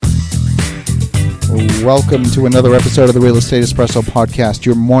Welcome to another episode of the Real Estate Espresso Podcast,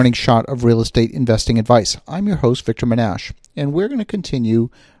 your morning shot of real estate investing advice. I'm your host, Victor Menashe, and we're going to continue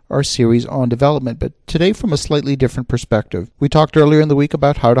our series on development, but today from a slightly different perspective. We talked earlier in the week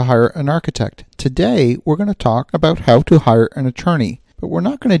about how to hire an architect. Today, we're going to talk about how to hire an attorney, but we're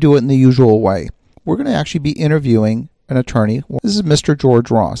not going to do it in the usual way. We're going to actually be interviewing an attorney. This is Mr. George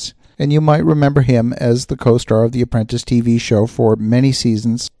Ross, and you might remember him as the co-star of the Apprentice TV show for many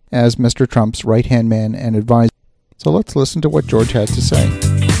seasons as Mr. Trump's right-hand man and advisor. So let's listen to what George had to say.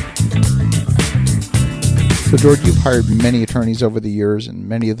 So George, you've hired many attorneys over the years, and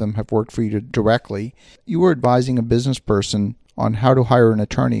many of them have worked for you directly. You were advising a business person on how to hire an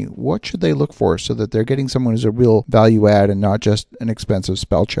attorney. What should they look for so that they're getting someone who's a real value add and not just an expensive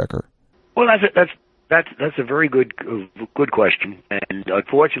spell checker? Well, that's a very good question, and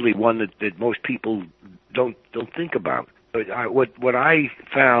unfortunately one that most people don't think about. But what I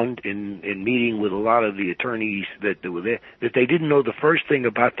found in meeting with a lot of the attorneys that were there, that they didn't know the first thing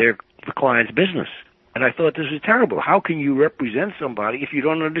about the client's business. And I thought, this is terrible. How can you represent somebody if you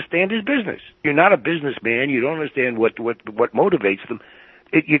don't understand his business? You're not a businessman. You don't understand what motivates them.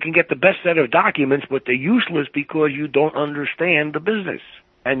 You can get the best set of documents, but they're useless because you don't understand the business.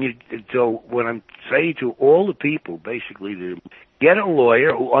 So what I'm saying to all the people, basically, to get a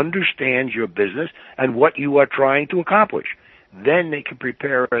lawyer who understands your business and what you are trying to accomplish. Then they can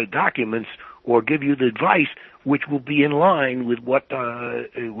prepare documents or give you the advice which will be in line with what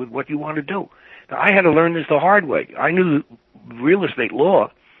you want to do. Now, I had to learn this the hard way. I knew real estate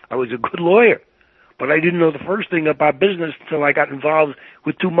law. I was a good lawyer, but I didn't know the first thing about business until I got involved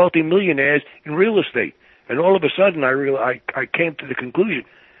with two multimillionaires in real estate. And all of a sudden, I came to the conclusion,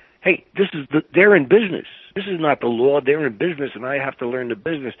 hey, they're in business. This is not the law. They're in business, and I have to learn the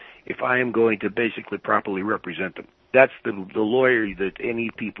business if I am going to basically properly represent them. That's the lawyer that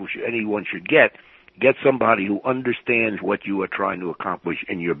anyone should get. Get somebody who understands what you are trying to accomplish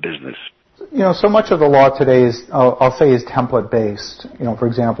in your business. You know, so much of the law today is, I'll say, is template-based. You know, for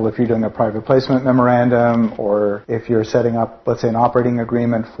example, if you're doing a private placement memorandum, or if you're setting up, let's say, an operating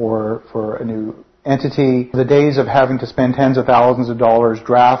agreement for a new entity, the days of having to spend tens of thousands of dollars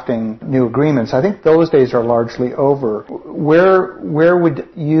drafting new agreements, I think those days are largely over. Where would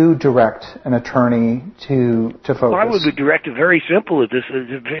you direct an attorney to focus? Well, I would direct it very simple at this,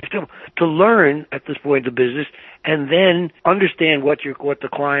 to learn at this point in the business, and then understand what the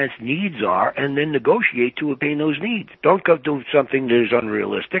client's needs are, and then negotiate to obtain those needs. Don't go do something that is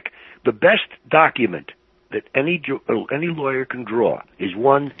unrealistic. The best document that any lawyer can draw is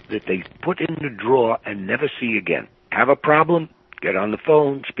one that they put in the drawer and never see again. Have a problem, get on the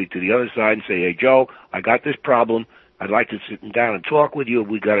phone, speak to the other side and say, hey, Joe, I got this problem. I'd like to sit down and talk with you.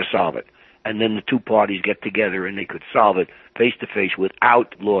 We've got to solve it. And then the two parties get together and they could solve it face-to-face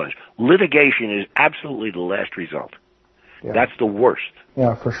without lawyers. Litigation is absolutely the last result. Yeah. That's the worst.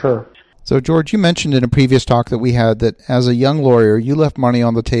 Yeah, for sure. So, George, you mentioned in a previous talk that we had that as a young lawyer, you left money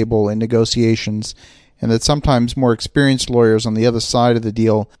on the table in negotiations, and that sometimes more experienced lawyers on the other side of the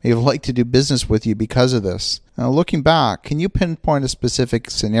deal may have liked to do business with you because of this. Now, looking back, can you pinpoint a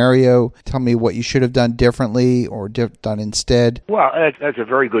specific scenario? Tell me what you should have done differently or done instead? Well, that's a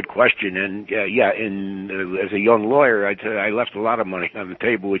very good question. And as a young lawyer, I left a lot of money on the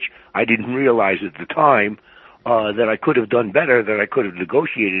table, which I didn't realize at the time that I could have done better, that I could have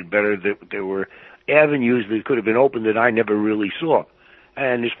negotiated better, that there were avenues that could have been opened that I never really saw.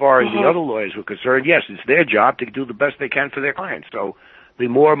 And as far as the other lawyers were concerned, yes, it's their job to do the best they can for their clients. So the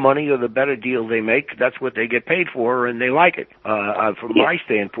more money or the better deal they make, that's what they get paid for, and they like it. From my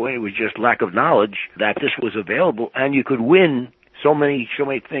standpoint, it was just lack of knowledge that this was available, and you could win so many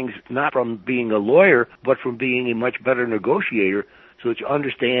things, not from being a lawyer, but from being a much better negotiator, so that you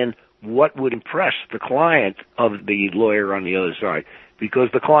understand what would impress the client of the lawyer on the other side, because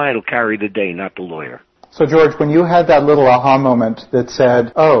the client will carry the day, not the lawyer. So, George, when you had that little aha moment that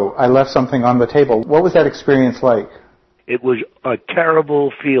said, oh, I left something on the table, what was that experience like? It was a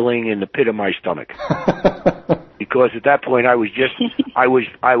terrible feeling in the pit of my stomach. Because at that point I was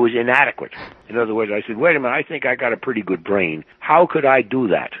inadequate. In other words, I said, wait a minute, I think I got a pretty good brain. How could I do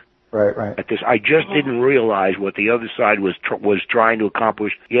that? Right. I just didn't realize what the other side was trying to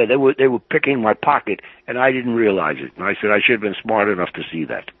accomplish. Yeah, they were picking my pocket, and I didn't realize it. And I said I should have been smart enough to see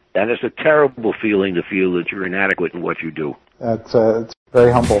that. And it's a terrible feeling to feel that you're inadequate in what you do. It's very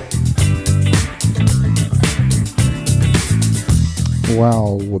humble.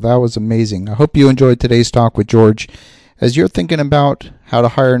 Wow, well, that was amazing. I hope you enjoyed today's talk with George. As you're thinking about how to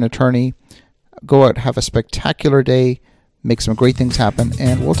hire an attorney, go out, have a spectacular day, make some great things happen,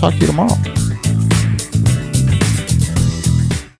 and we'll talk to you tomorrow.